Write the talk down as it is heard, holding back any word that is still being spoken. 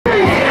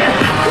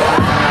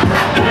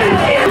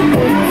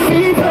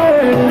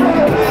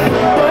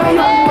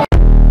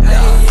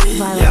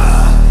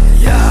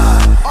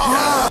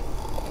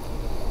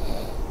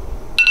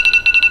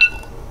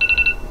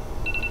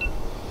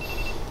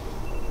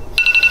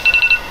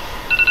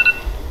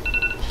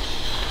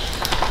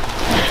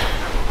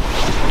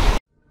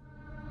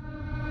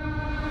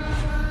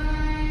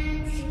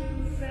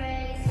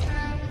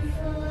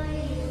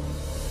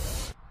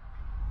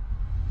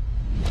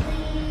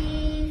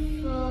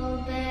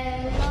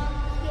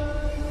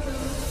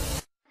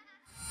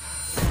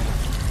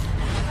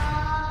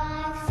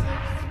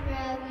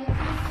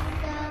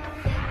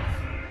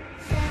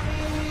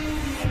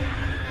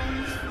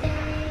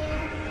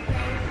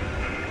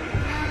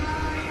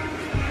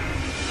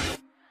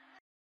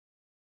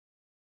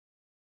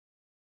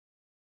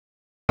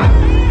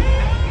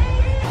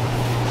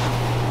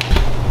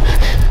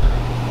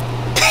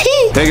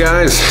Hey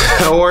guys,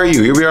 how are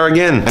you? Here we are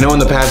again. I know in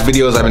the past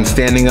videos I've been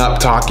standing up,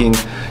 talking,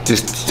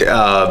 just,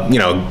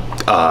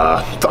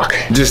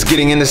 just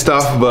getting into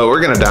stuff, but we're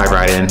gonna dive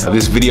right in.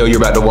 This video you're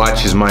about to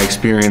watch is my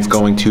experience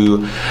going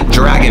to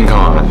Dragon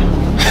Con.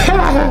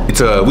 It's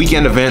a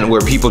weekend event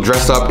where people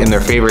dress up in their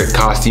favorite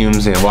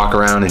costumes and walk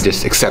around and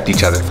just accept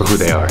each other for who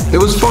they are. It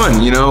was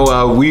fun, you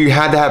know, we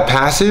had to have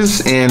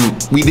passes and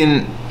we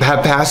didn't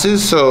have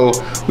passes, so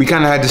we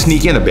kind of had to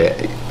sneak in a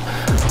bit.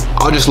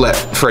 I'll just let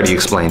Freddy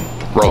explain.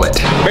 Roll it.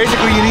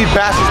 Basically, you need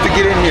passes to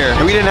get in here,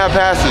 and we didn't have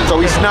passes, so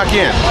we snuck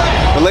in.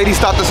 The lady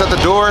stopped us at the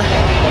door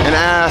and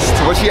asked,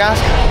 what'd she ask?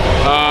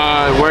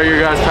 Where are your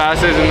guys'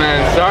 passes? And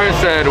then Sarah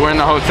said, we're in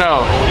the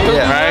hotel.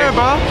 Yeah. Right?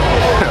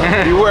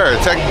 We were,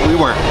 we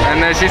weren't. And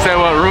then she said,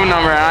 what room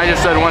number? And I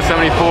just said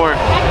 174.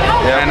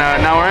 Yeah. And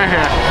now we're in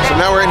here. So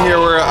now we're in here,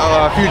 we're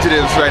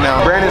fugitives right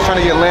now. Brandon's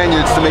trying to get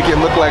lanyards to make it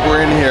look like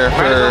we're in here.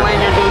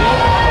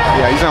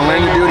 Yeah, he's on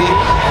lanyard duty.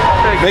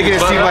 Making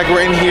it seem like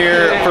we're in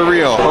here for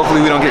real.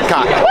 Hopefully we don't get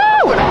caught.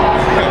 Woo! All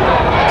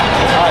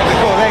right,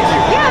 cool, thank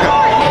you.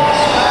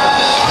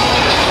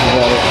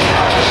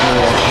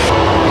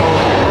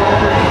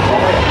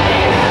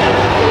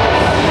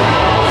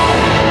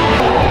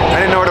 I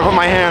didn't know where to put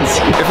my hands.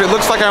 If it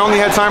looks like I only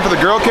had time for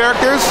the girl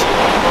characters,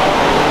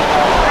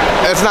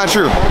 that's not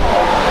true.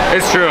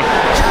 It's true.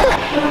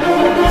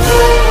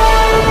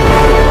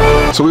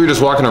 So we were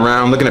just walking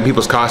around, looking at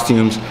people's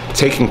costumes,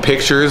 taking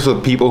pictures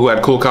with people who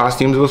had cool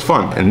costumes. It was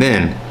fun. And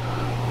then,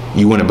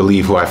 you wouldn't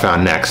believe who I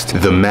found next.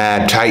 The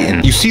Mad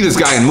Titan. You see this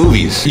guy in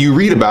movies. You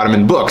read about him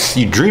in books.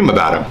 You dream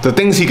about him. The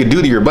things he could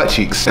do to your butt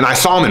cheeks. And I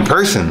saw him in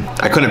person.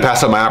 I couldn't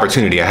pass up my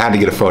opportunity. I had to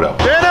get a photo.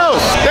 Thanos!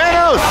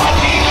 Thanos!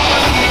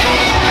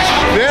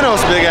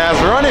 Thanos, big ass,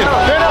 running.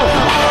 Thanos!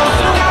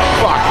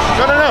 Fuck.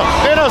 No.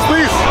 Thanos,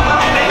 please.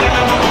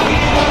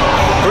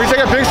 Can we take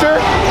a picture?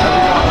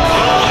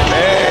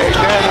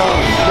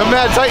 The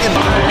Mad Titan.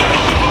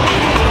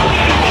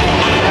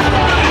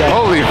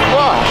 Holy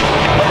fuck.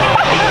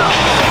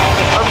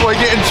 That boy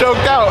getting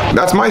choked out.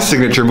 That's my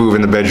signature move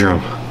in the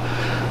bedroom.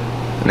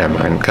 Never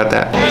mind, cut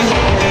that.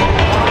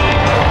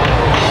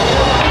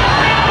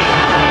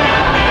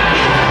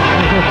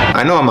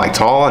 I know I'm like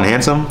tall and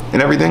handsome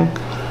and everything,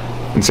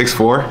 and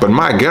 6'4", but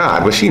my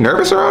God, was she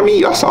nervous around me?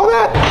 Y'all saw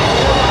that?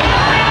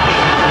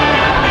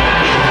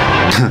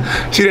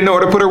 She didn't know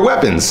where to put her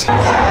weapons.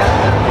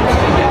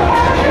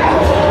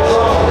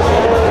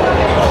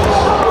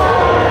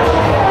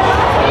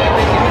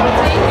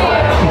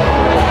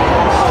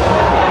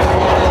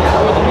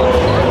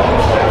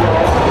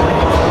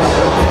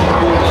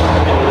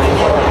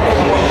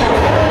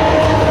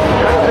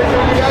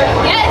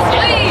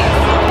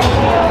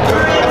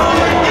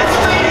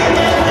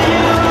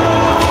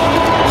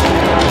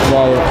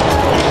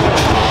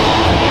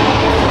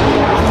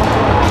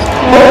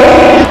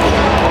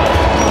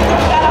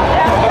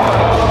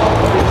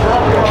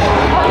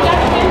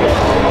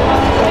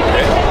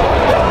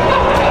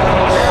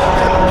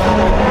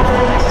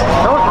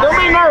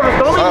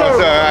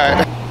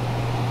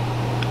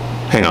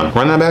 Hang on,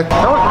 run that back.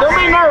 Don't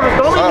be nervous,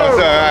 don't be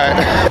nervous.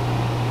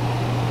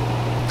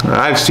 It's alright.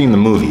 I've seen the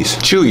movies.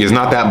 Chewie is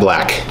not that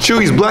black.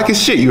 Chewie's black as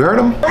shit, you heard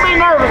him? Don't be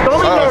nervous, don't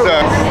be nervous.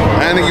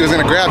 I didn't think he was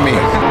gonna grab me.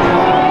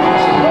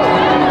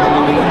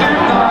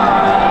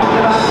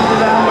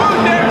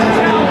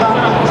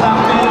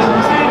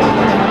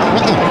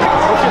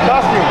 What's your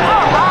costume?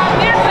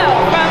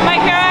 From My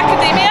Hero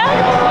Academia.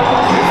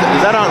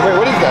 Is that on, wait,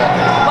 what is that?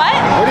 What?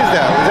 What is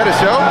that? Is that a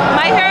show?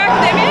 My Hero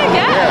Academia?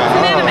 Yeah, it's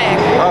an anime.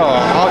 Oh,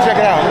 I'll check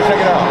it out. I'm gonna check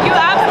it out. You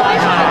absolutely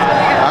should.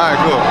 Alright,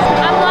 cool.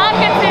 I'm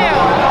Rocket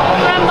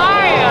from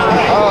Mario.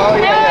 Oh,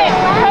 yeah. Wait,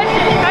 push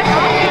it.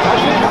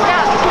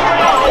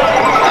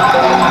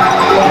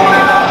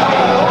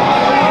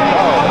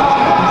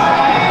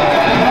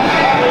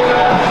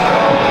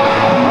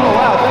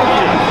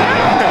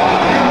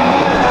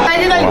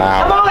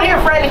 Come on here,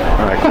 Freddy.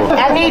 Alright, cool.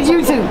 I need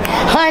you to.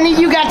 Honey,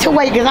 you got to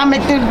wait because I'm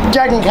at the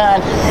Dragon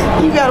Con.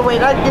 You got to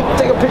wait. I get to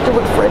take a picture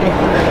with Freddy.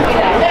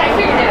 Yeah, I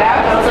figured it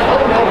out. I was like,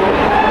 oh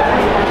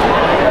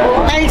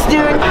no. Thanks,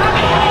 dude.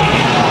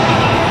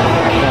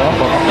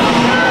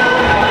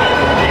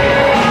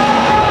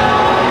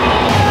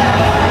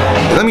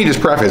 Let me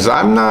just preface,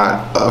 I'm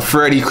not a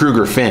Freddy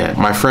Krueger fan.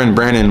 My friend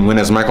Brandon went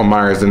as Michael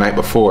Myers the night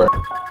before,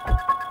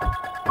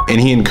 and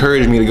he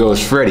encouraged me to go as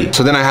Freddy.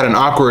 So then I had an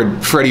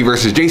awkward Freddy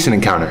versus Jason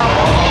encounter.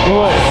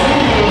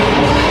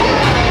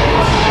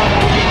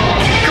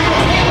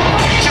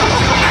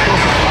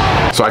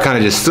 So I kind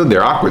of just stood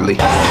there awkwardly.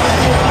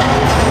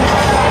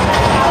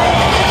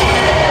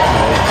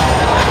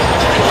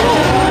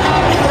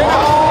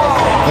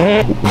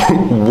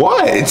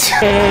 What?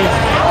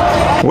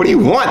 What do you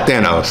want,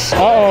 Thanos?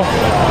 Oh,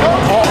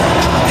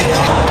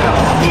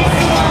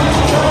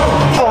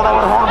 that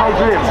was one of my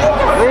dreams.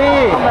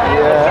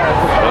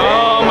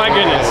 Oh my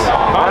goodness.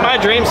 Oh my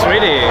dream,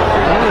 sweetie.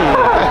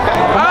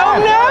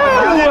 Oh no!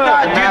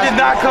 You did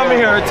not come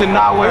here to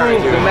not wear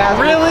it.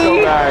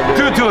 Really?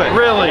 Do it.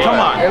 Really? Come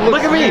on.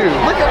 Look at me.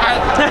 Look at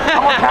I'm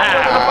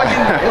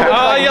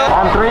Oh, yeah.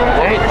 On three,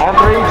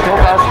 still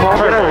basketball.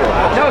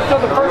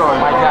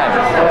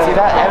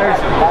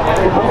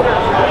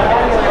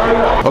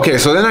 Okay,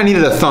 so then I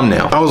needed a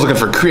thumbnail. I was looking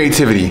for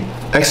creativity,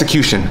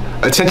 execution,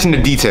 attention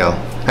to detail.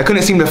 I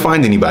couldn't seem to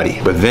find anybody.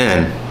 But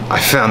then, I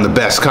found the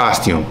best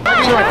costume.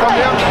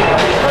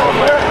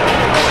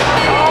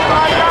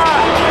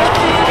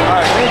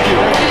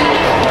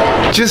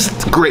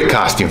 Just great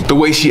costume. The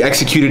way she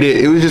executed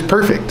it, it was just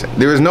perfect.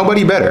 There was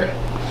nobody better.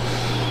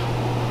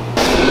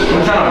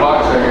 Who's trying to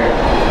box right here?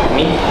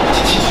 Me?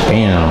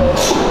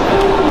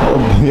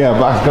 Bam. Yeah,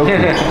 box Goku.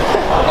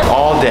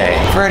 All day.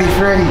 Freddy,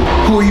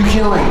 who are you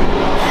killing?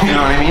 You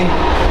know what I mean?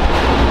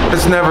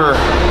 It's never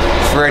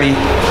Freddy.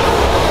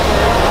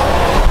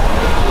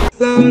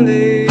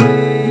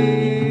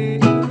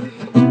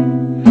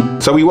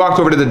 So we walked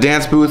over to the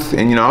dance booth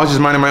and I was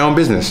just minding my own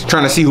business,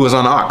 trying to see who was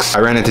on Aux. I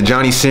ran into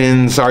Johnny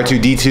Sins,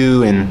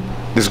 R2-D2, and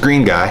this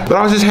green guy. But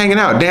I was just hanging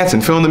out, dancing,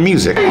 feeling the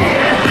music.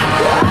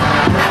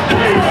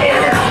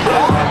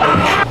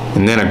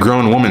 And then a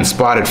grown woman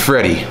spotted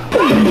Freddy.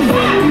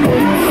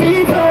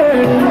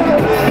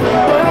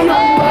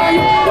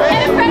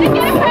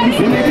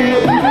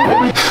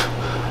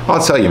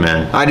 I'll tell you,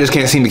 man, I just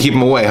can't seem to keep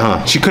him away,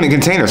 huh? She couldn't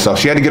contain herself.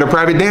 She had to get a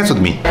private dance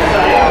with me.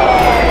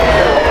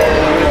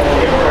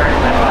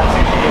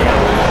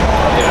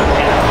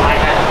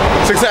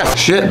 Success.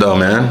 Shit though,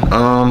 man.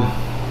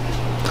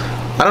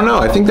 I don't know,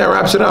 I think that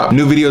wraps it up.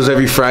 New videos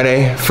every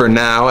Friday, for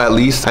now at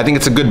least. I think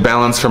it's a good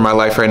balance for my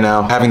life right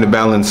now, having to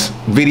balance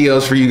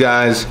videos for you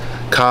guys,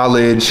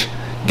 college,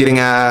 getting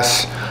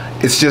ass.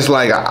 It's just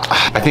like,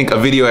 I think a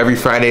video every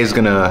Friday is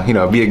gonna,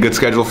 be a good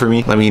schedule for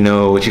me. Let me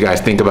know what you guys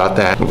think about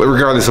that. But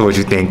regardless of what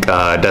you think,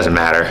 it doesn't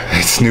matter.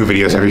 It's new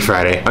videos every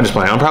Friday. I'm just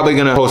playing. I'm probably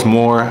gonna post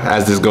more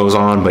as this goes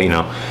on, but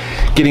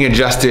getting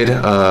adjusted,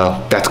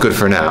 that's good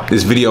for now.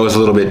 This video is a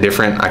little bit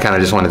different. I kind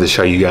of just wanted to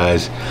show you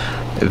guys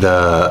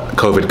the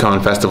COVID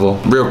Con Festival.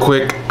 Real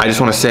quick, I just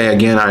want to say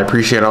again, I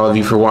appreciate all of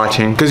you for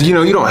watching. Because you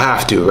don't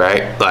have to,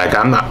 right? Like,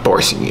 I'm not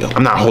forcing you.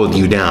 I'm not holding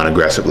you down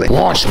aggressively.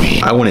 Watch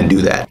me. I wouldn't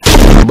do that.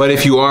 But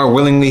if you are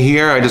willingly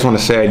here, I just want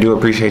to say I do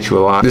appreciate you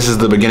a lot. This is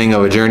the beginning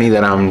of a journey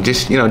that I'm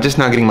just, just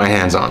not getting my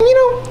hands on.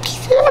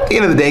 At the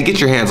end of the day, get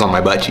your hands on my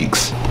butt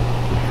cheeks.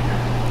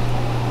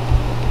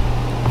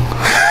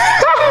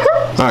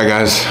 All right,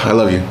 guys, I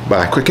love you.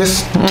 Bye. Quick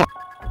kiss.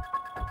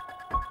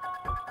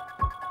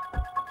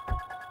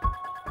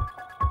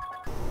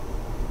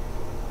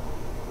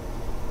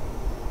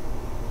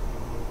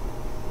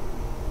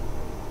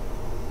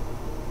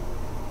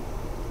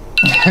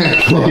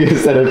 You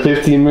set a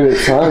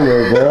 15-minute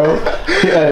timer, bro. Yeah.